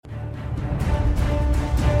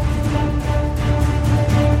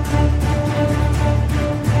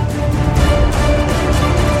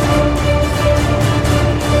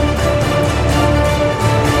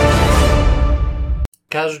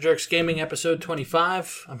Casual Jerks Gaming episode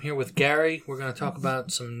 25. I'm here with Gary. We're going to talk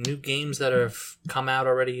about some new games that have come out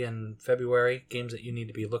already in February, games that you need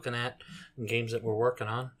to be looking at, and games that we're working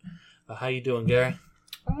on. How you doing, Gary?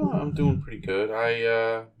 Oh, I'm doing pretty good.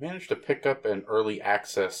 I managed to pick up an early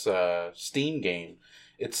access Steam game.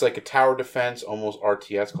 It's like a tower defense, almost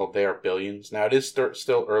RTS, called They Are Billions. Now, it is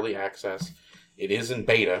still early access. It is in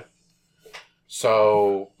beta.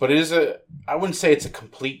 So, but it is I wouldn't say it's a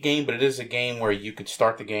complete game, but it is a game where you could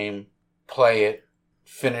start the game, play it,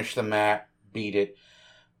 finish the map, beat it.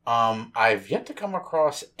 I've yet to come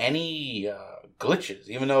across any glitches,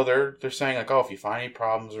 even though they're saying like, oh, if you find any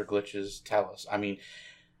problems or glitches, tell us. I mean,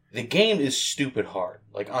 the game is stupid hard.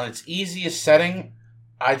 Like on its easiest setting,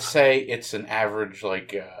 I'd say it's an average,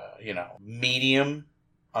 like medium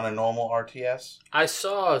on a normal RTS. I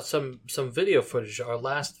saw some video footage. Our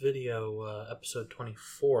last video, episode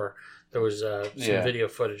 24, there was some video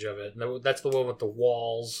footage of it. And that's the one with the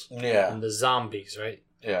walls and the zombies, right?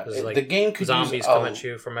 Yeah, Like the game could zombies come at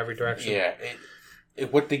you from every direction. Yeah,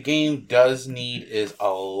 what the game does need is a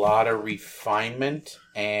lot of refinement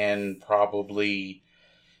and probably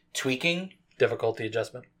tweaking. Difficulty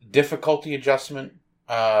adjustment.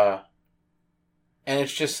 And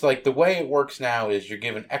it's just like the way it works now is you're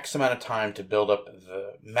given X amount of time to build up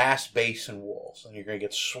the mass base and walls, and you're going to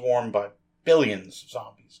get swarmed by billions of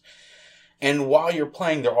zombies. And while you're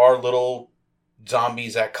playing, there are little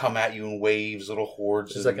zombies that come at you in waves, little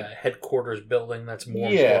hordes. It's like a headquarters building that's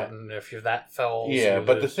more important if that falls. Yeah,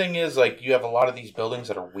 but the thing is, like, you have a lot of these buildings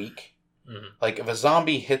that are weak. Mm-hmm. Like, if a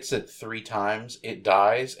zombie hits it 3 times, it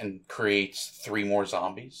dies and creates 3 more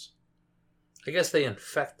zombies. I guess they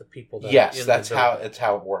infect the people. That's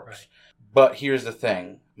how it works. Right. But here's the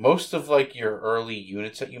thing: most of like your early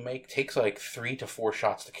units that you make takes like 3 to 4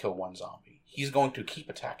 shots to kill one zombie. He's going to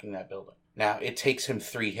keep attacking that building. Now it takes him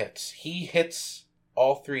 3 hits. He hits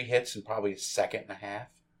all 3 hits in probably a second and a half.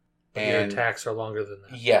 But your attacks are longer than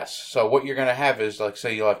that. Yes. So what you're going to have is, like,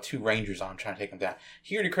 say you'll have 2 rangers on trying to take him down.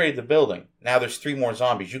 He already created the building. Now there's 3 more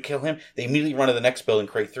zombies. You kill him, they immediately run to the next building,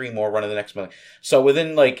 create 3 more, run to the next building. So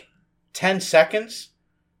within like 10 seconds,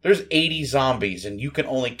 there's 80 zombies, and you can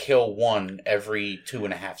only kill one every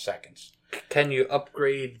 2.5 seconds. Can you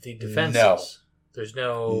upgrade the defenses? No. There's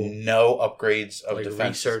no upgrades of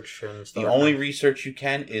defense. Research and stuff. The only research you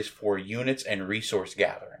can is for units and resource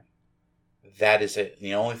gathering. That is it.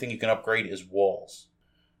 The only thing you can upgrade is walls,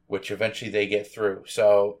 which eventually they get through.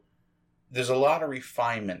 So there's a lot of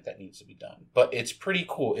refinement that needs to be done. But it's pretty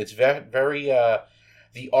cool. It's very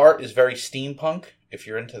the art is very steampunk, if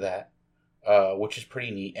you're into that. Which is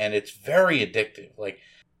pretty neat, and it's very addictive. Like,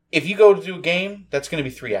 if you go to do a game, that's going to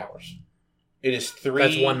be 3 hours. It is 3.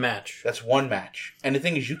 That's one match. That's one match. And the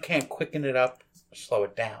thing is, you can't quicken it up or slow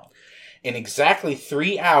it down. In exactly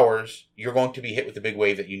 3 hours, you're going to be hit with the big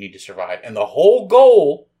wave that you need to survive. And the whole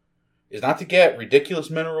goal is not to get ridiculous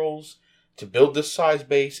minerals, to build this size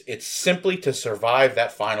base. It's simply to survive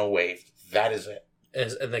that final wave. That is it.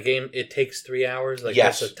 In the game, it takes 3 hours? Like,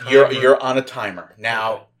 yes, you're on a timer.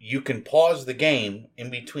 Now, you can pause the game in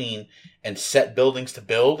between and set buildings to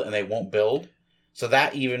build, and they won't build. So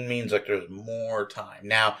that even means like there's more time.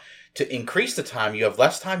 Now, to increase the time, you have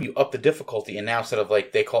less time, you up the difficulty, and now instead of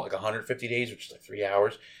like, they call it like 150 days, which is like 3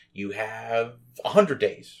 hours, you have 100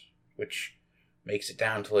 days, which makes it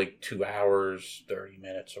down to like 2 hours, 30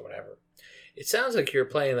 minutes, or whatever. It sounds like you're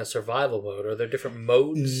playing a survival mode. Are there different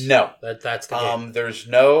modes? No. That's the game. There's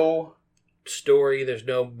no story. There's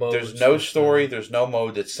no mode. There's no story. There's no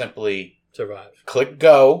mode. It's simply survive. Click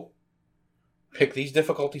go. Pick these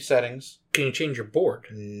difficulty settings. Can you change your board?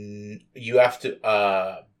 You have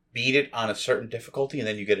to beat it on a certain difficulty, and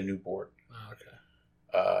then you get a new board. Oh,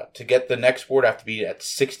 okay. To get the next board, I have to be at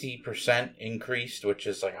 60% increased, which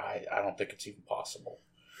is like I don't think it's even possible.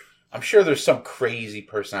 I'm sure there's some crazy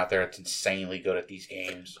person out there that's insanely good at these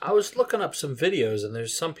games. I was looking up some videos, and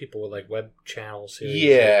there's some people with like web channels.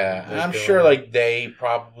 Yeah, and I'm sure like they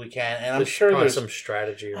probably can, and I'm sure there's some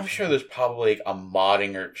strategy. I'm sure there's probably like a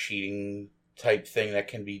modding or cheating type thing that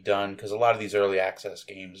can be done, because a lot of these early access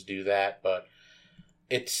games do that. But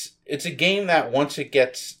it's a game that once it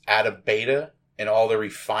gets out of beta and all the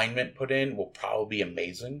refinement put in, will probably be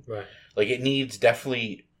amazing. Right. Like, it needs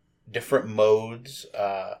definitely different modes.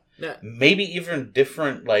 Maybe even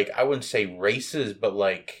different, like, I wouldn't say races, but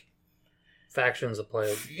like factions of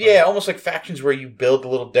play. Yeah, almost like factions where you build a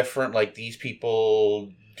little different. Like, these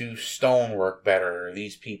people do stonework better.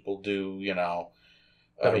 These people do,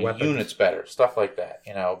 units better. Stuff like that,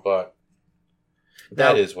 But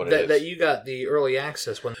that is what it is. That you got the early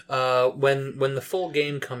access when the full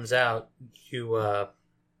game comes out,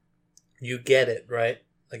 you get it, right?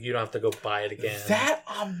 Like you don't have to go buy it again. That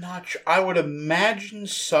I'm not sure. I would imagine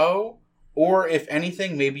so. Or if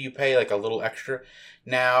anything, maybe you pay like a little extra.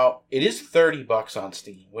 Now, it is $30 on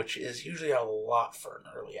Steam, which is usually a lot for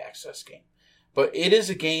an early access game. But it is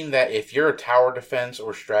a game that if you're a tower defense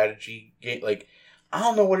or strategy game, like, I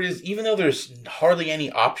don't know what it is, even though there's hardly any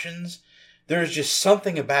options, there's just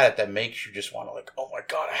something about it that makes you just want to, like, oh my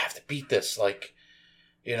god, I have to beat this. Like,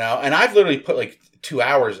 you know, and I've literally put like 2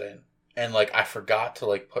 hours in, and like I forgot to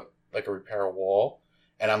like put like a repair a wall,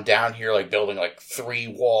 and I'm down here like building like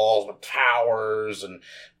 3 walls with towers and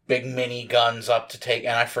big mini guns up to take,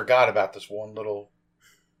 and I forgot about this one little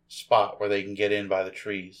spot where they can get in by the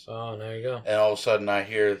trees. Oh, there you go. And all of a sudden I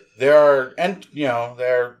hear they're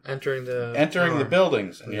entering the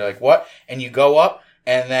buildings, and you're like, what? And you go up,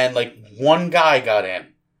 and then like one guy got in,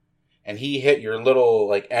 and he hit your little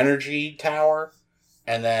like energy tower,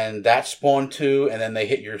 and then that spawned 2, and then they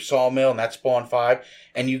hit your sawmill, and that spawned 5,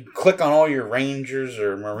 and you click on all your rangers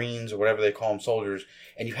or marines or whatever they call them, soldiers,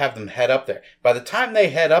 and you have them head up there. By the time they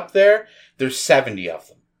head up there, there's 70 of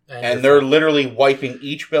them. And they're literally wiping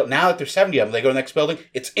each building. Now that there's 70 of them, they go to the next building,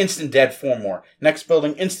 it's instant dead 4 more. Next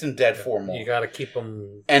building, instant dead 4 more. You got to keep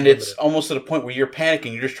them And limited. It's almost to the point where you're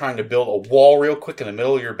panicking. You're just trying to build a wall real quick in the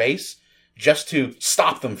middle of your base just to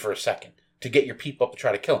stop them for a second, to get your people up to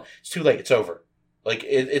try to kill them. It's too late. It's over. Like,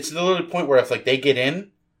 it's literally the point where if like they get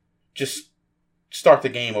in, just start the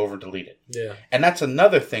game over and delete it. Yeah. And that's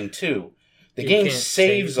another thing, too. The game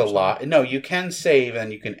saves a lot. No, you can save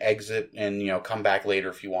and you can exit and, you know, come back later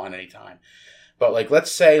if you want anytime. But, like,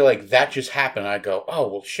 let's say, like, that just happened. I go, oh,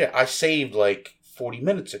 well, shit, I saved, like, 40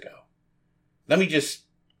 minutes ago. Let me just...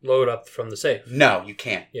 load up from the save. No, you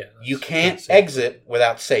can't. Yeah. You can't exit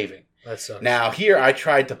without saving. That sucks. Now, here I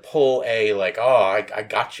tried to pull a, like, I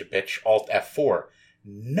got you, bitch, Alt F4.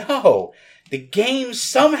 No. The game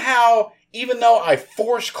somehow, even though I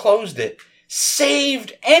force closed it,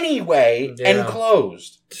 saved anyway and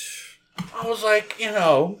closed. I was like, you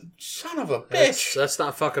know, son of a bitch. That's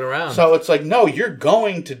not fucking around. So it's like, no, you're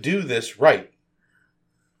going to do this right.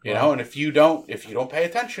 You know, and if you don't pay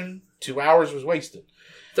attention, 2 hours was wasted.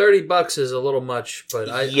 $30 is a little much, but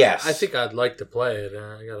I think I'd like to play it.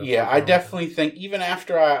 I definitely think even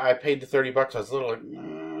after I paid the $30, I was a little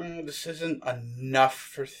like, this isn't enough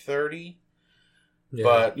for 30. Yeah.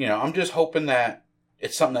 But you know, I'm just hoping that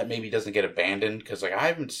it's something that maybe doesn't get abandoned, because like I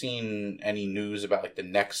haven't seen any news about like the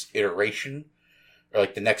next iteration or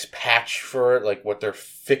like the next patch for it, like what they're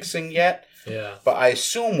fixing yet. Yeah. But I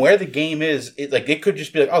assume where the game is, it could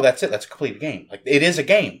just be like, oh, that's it, that's a complete game. Like it is a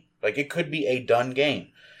game. Like it could be a done game.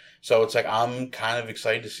 So it's like I'm kind of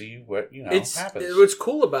excited to see what happens. What's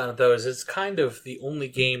cool about it though is it's kind of the only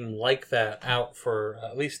game like that out for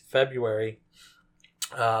at least February.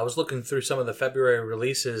 I was looking through some of the February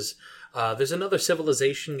releases. There's another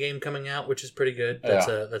Civilization game coming out, which is pretty good.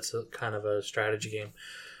 That's a kind of a strategy game.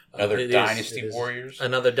 Another Dynasty Warriors.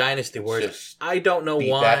 Another Dynasty Warriors. I don't know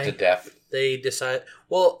beat why that to death. They decide.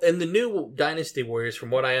 Well, in the new Dynasty Warriors,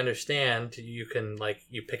 from what I understand, you can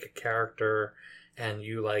you pick a character and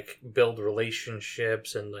you build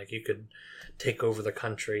relationships, and you could take over the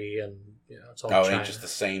country, and it's all China. It's just the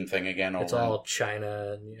same thing again. It's all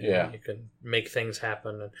China, and you can make things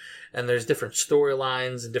happen, and there's different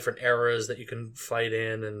storylines and different eras that you can fight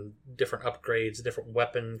in, and different upgrades, different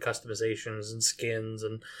weapon customizations and skins,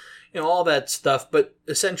 and all that stuff. But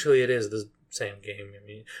essentially, it is the same game.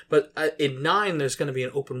 But in 9, there's going to be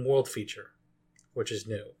an open world feature, which is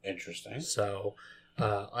new. Interesting. So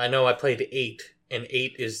I know I played 8. And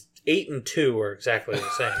 8 and 2 are exactly the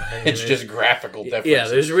same. It's just graphical difference. Yeah,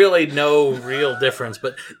 there's really no real difference.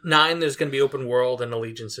 But 9, there's going to be open world and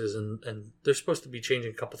allegiances, and they're supposed to be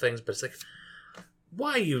changing a couple things. But it's like,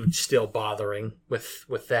 why are you still bothering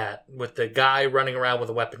with that? With the guy running around with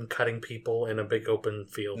a weapon cutting people in a big open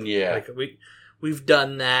field? Yeah, we've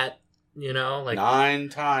done that. 9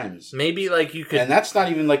 times. Maybe you could, and that's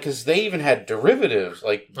not even because they even had derivatives,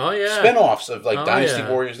 spin-offs of Dynasty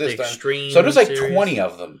Warriors. This time, so there's series. 20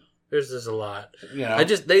 of them. There's a lot.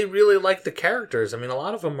 They really like the characters. I mean, a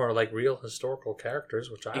lot of them are real historical characters,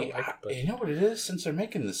 which I like. But... You know what it is? Since they're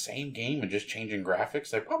making the same game and just changing graphics,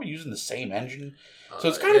 they're probably using the same engine. So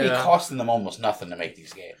it's got to be costing them almost nothing to make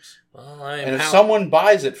these games. Well, and if someone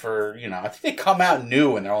buys it for, I think they come out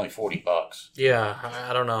new and they're only $40. Yeah,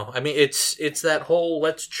 I don't know. I mean, it's that whole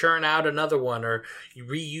let's churn out another one or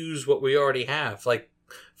reuse what we already have, like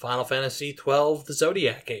Final Fantasy XII, the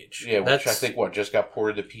Zodiac Age. Yeah, which I think just got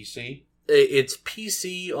ported to PC. It's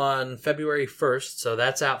PC on February 1st, so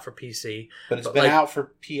that's out for PC. But it's been out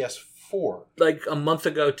for PS4. A month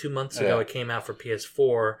ago, 2 months ago, it came out for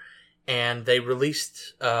PS4. and they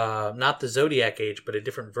released not the Zodiac Age, but a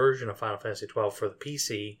different version of Final Fantasy 12 for the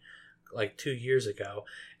PC like 2 years ago,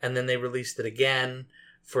 and then they released it again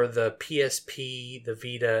for the PSP, the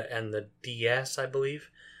Vita, and the DS, I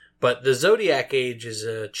believe. But the Zodiac Age is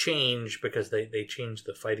a change because they changed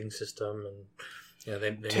the fighting system, and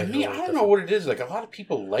they to me, I don't know what it is. Like, a lot of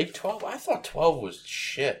people like 12. I thought 12 was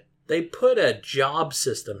shit. They put a job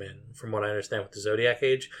system in, from what I understand, with the Zodiac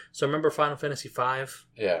Age. So remember Final Fantasy V?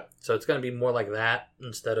 Yeah. So it's going to be more like that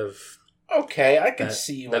instead of... Okay, I can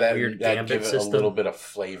see where that weird Gambit give it system. A little bit of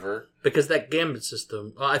flavor. Because that Gambit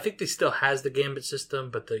system, I think they still has the Gambit system,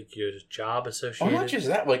 but your job associated. Oh, not just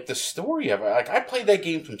that, like the story of it. Like, I played that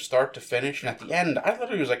game from start to finish, and at the end, I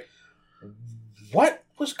literally was like, what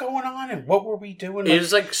was going on, and what were we doing? Like, it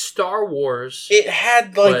was like Star Wars. It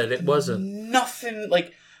had, like, but it wasn't. Nothing,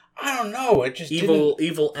 like... I don't know. It just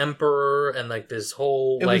evil emperor and like this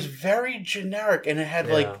whole. It was very generic, and it had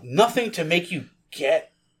like nothing to make you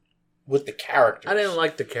get with the characters. I didn't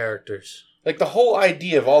like the characters. Like the whole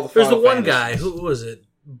idea of all the. There's the one guy. Who was it?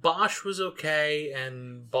 Bosch was okay,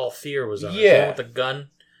 and Balthier was alright. Yeah, with the gun,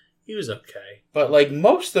 he was okay. But like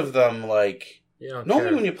most of them, like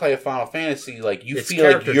normally when you play a Final Fantasy, like you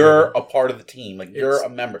feel like you're a part of the team, like you're a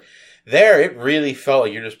member. There, it really felt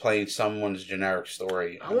like you're just playing someone's generic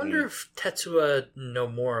story. I wonder if Tetsuya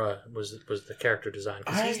Nomura was the character design,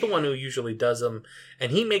 because he's the one who usually does them,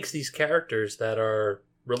 and he makes these characters that are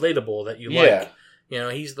relatable, that you like.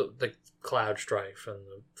 He's the Cloud Strife and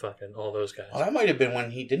the fucking all those guys. Well, that might have been when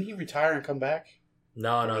didn't he retire and come back?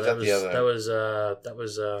 No, that was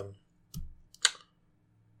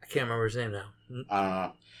I can't remember his name now. I don't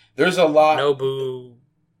know. There's a lot. Nobu,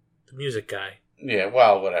 the music guy. Yeah,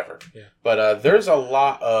 well, whatever. Yeah. But there's a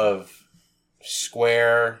lot of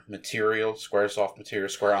Squaresoft material, Square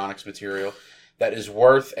Enix material that is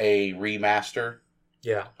worth a remaster.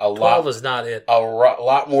 Yeah. 12 is not it. A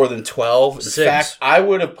lot more than 12. In fact, I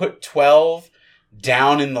would have put 12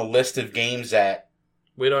 down in the list of games that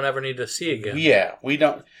we don't ever need to see again. Yeah, we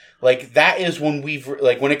don't. Like, that is when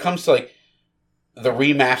when it comes to like the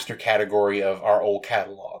remaster category of our old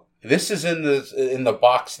catalog. This is in the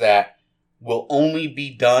box that will only be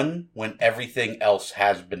done when everything else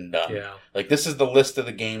has been done. Yeah. Like, this is the list of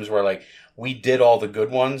the games where, like, we did all the good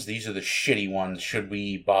ones. These are the shitty ones. Should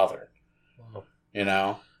we bother? Wow.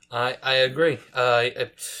 I agree. I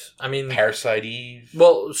mean... Parasite Eve.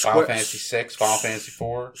 Well, Final Fantasy 6, Final Fantasy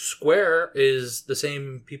 4. Square is the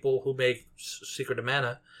same people who make Secret of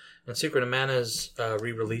Mana. And Secret of Mana's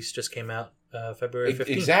re-release just came out February 15th.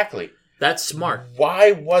 Exactly. That's smart.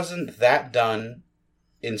 Why wasn't that done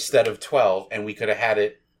instead of 12, and we could have had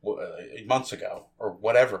it months ago, or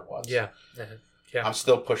whatever it was? Yeah. I'm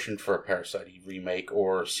still pushing for a Parasite Eve remake,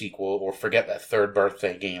 or sequel, or forget that third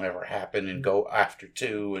birthday game ever happened, and go after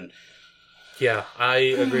 2, and... Yeah, I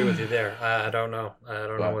agree with you there. I don't know. I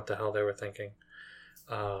don't know what the hell they were thinking.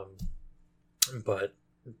 But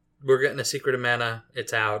we're getting a Secret of Mana.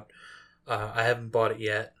 It's out. I haven't bought it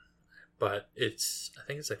yet, but I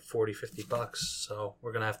think it's like $40-$50, so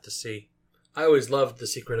we're going to have to see. I always loved the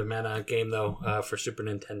Secret of Mana game, though, for Super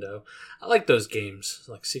Nintendo. I like those games,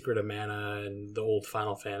 like Secret of Mana and the old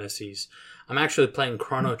Final Fantasies. I'm actually playing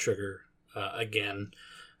Chrono Trigger again.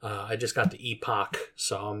 I just got the Epoch,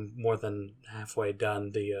 so I'm more than halfway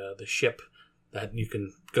done. The ship that you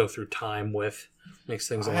can go through time with makes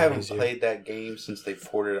things a lot easier. I haven't played that game since they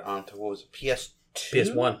ported it onto, what was it, PS2?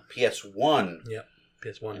 PS1. PS1. Yep,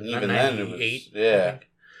 PS1. And even then it was... Yeah.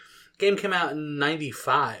 Game came out in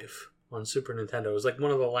 95. On Super Nintendo. It was like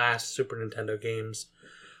one of the last Super Nintendo games.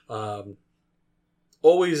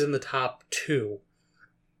 Always in the top 2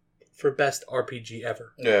 for best RPG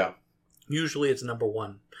ever. Yeah. Usually it's number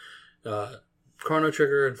 1. Chrono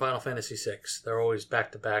Trigger and Final Fantasy VI. They're always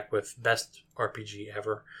back to back with best RPG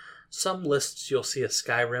ever. Some lists you'll see a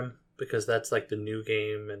Skyrim because that's like the new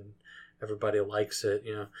game and everybody likes it.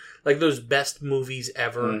 Like those best movies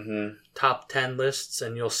ever, top 10 lists,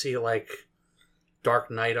 and you'll see like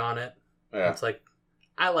Dark Knight on it. Yeah. It's like,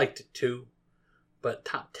 I liked it too, but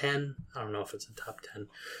top 10, I don't know if it's a top 10.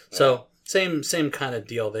 Yeah. So, same kind of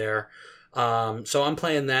deal there. So I'm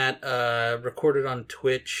playing that, recorded on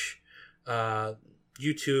Twitch,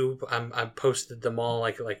 YouTube. I posted them all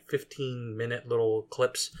like 15-minute little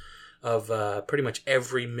clips of pretty much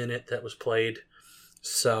every minute that was played.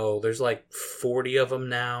 So there's like 40 of them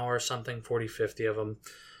now or something, 40, 50 of them.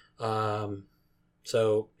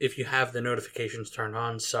 So if you have the notifications turned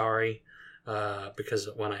on, sorry. Because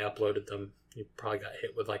when I uploaded them, you probably got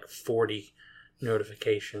hit with like 40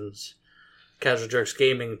 notifications. Casual Jerks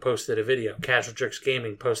Gaming posted a video. Casual Jerks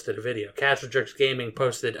Gaming posted a video. Casual Jerks Gaming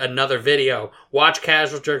posted another video. Watch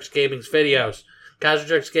Casual Jerks Gaming's videos. Casual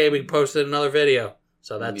Jerks Gaming posted another video.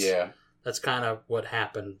 So that's kind of what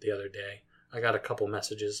happened the other day. I got a couple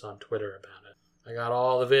messages on Twitter about it. I got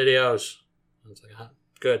all the videos. I was like,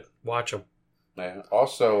 good. Watch them. Yeah.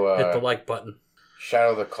 Also, hit the like button.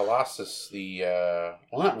 Shadow of the Colossus,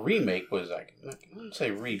 not remake, was I wouldn't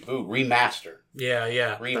say reboot, remaster.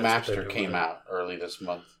 Yeah. Remaster came out early this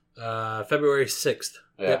month. February 6th.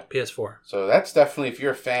 Yeah. Yep, PS4. So that's definitely, if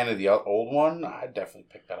you're a fan of the old one, I'd definitely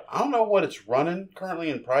pick that up. I don't know what it's running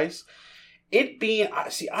currently in price. It being,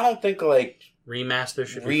 I don't think Remaster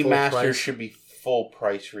should be full price. should be full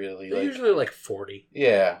price, really. They're usually like 40.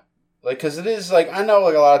 Yeah. Because it is, I know,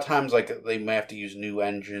 a lot of times, they may have to use new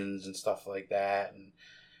engines and stuff like that, and,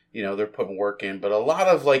 they're putting work in, but a lot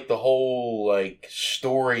of, the whole,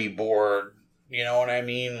 storyboard, you know what I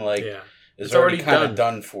mean? It's already kind of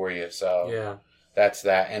done for you, so. Yeah. That's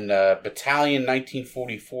that. And Battalion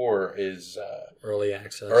 1944 is early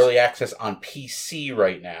access. Early access on PC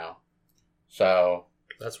right now. So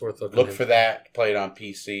that's worth looking Look for that. Play it on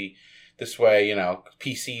PC. This way,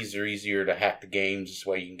 PCs are easier to hack the games. This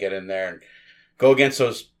way you can get in there and go against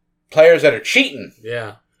those players that are cheating.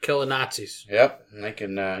 Yeah. Kill the Nazis. Yep. And they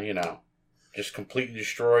can, just completely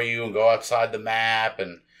destroy you and go outside the map,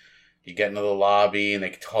 and you get into the lobby and they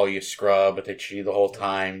can call you a scrub, but they cheat you the whole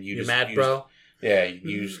time. You mad, bro? Yeah, you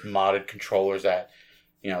use modded controllers that,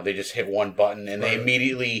 they just hit one button and they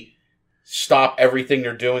immediately stop everything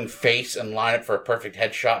they're doing, face, and line up for a perfect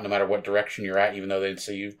headshot no matter what direction you're at, even though they didn't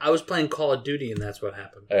see you. I was playing Call of Duty and that's what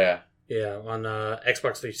happened. Yeah. Yeah, on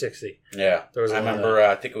Xbox 360. Yeah. I remember,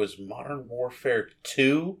 I think it was Modern Warfare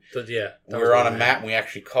 2. We were on a map and we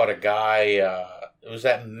actually caught a guy. It was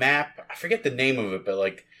that map. I forget the name of it,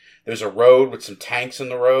 but there's a road with some tanks in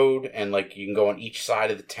the road, and you can go on each side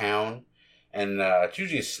of the town. And it's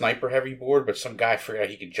usually a sniper-heavy board, but some guy figured out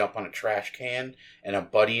he could jump on a trash can, and a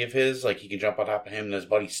buddy of his, he can jump on top of him, and his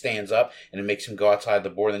buddy stands up, and it makes him go outside the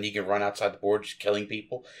board, and then he can run outside the board just killing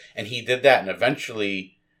people. And he did that, and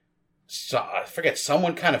eventually, I forget,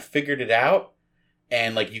 someone kind of figured it out,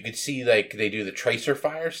 and you could see they do the tracer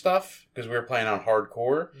fire stuff, because we were playing on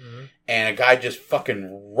hardcore, and a guy just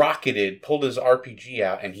fucking pulled his RPG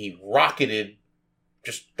out, and he rocketed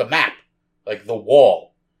just the map, the wall.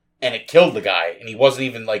 And it killed the guy, and he wasn't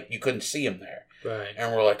even, you couldn't see him there. Right.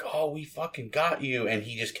 And we're like, oh, we fucking got you. And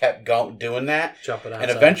he just kept doing that. Jumping outside.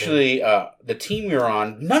 And eventually, the team we were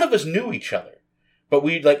on, none of us knew each other. But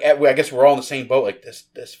I guess we're all in the same boat,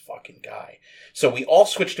 this fucking guy. So we all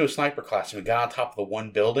switched to a sniper class, and we got on top of the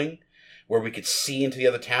one building where we could see into the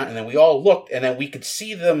other town. And then we all looked, and then we could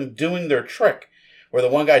see them doing their trick, where the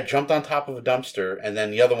one guy jumped on top of a dumpster, and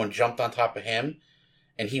then the other one jumped on top of him.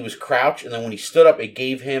 And he was crouched, and then when he stood up, it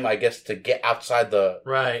gave him, I guess, to get outside the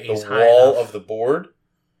wall of the board.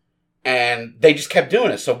 And they just kept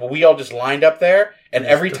doing it. So we all just lined up there, and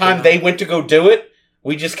every time they went to go do it,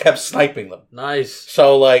 we just kept sniping them. Nice.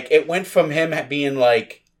 So, it went from him being,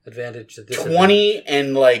 advantage to 20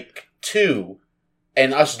 and, 2,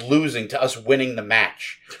 and us losing to us winning the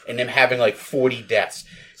match, and him having, 40 deaths.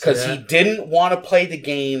 Because he didn't want to play the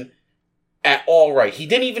game at all right. He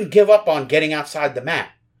didn't even give up on getting outside the map.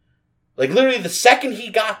 Literally, the second he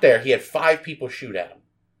got there, he had 5 people shoot at him.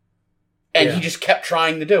 And he just kept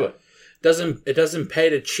trying to do it. It doesn't pay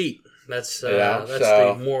to cheat. That's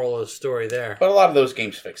the moral of the story there. But a lot of those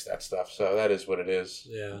games fix that stuff, so that is what it is.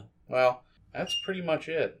 Yeah. Well, that's pretty much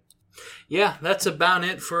it. Yeah, that's about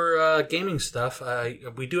it for gaming stuff.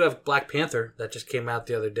 We do have Black Panther that just came out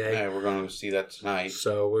the other day. Yeah, we're going to see that tonight.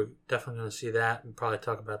 So we're definitely going to see that. We'll probably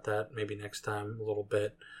talk about that maybe next time a little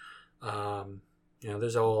bit.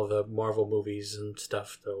 There's all the Marvel movies and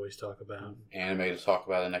stuff to always talk about. Anime to talk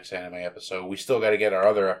about the next anime episode. We still got to get our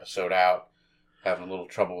other episode out. Having a little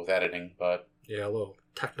trouble with editing, but... Yeah, a little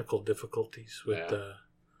technical difficulties with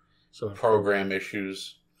some program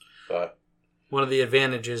issues, but... One of the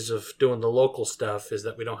advantages of doing the local stuff is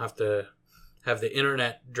that we don't have to have the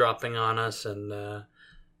internet dropping on us and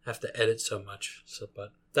have to edit so much.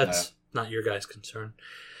 But that's not your guys' concern.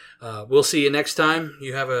 We'll see you next time.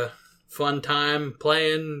 You have a fun time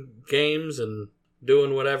playing games and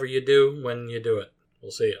doing whatever you do when you do it.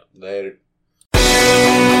 We'll see you. Later.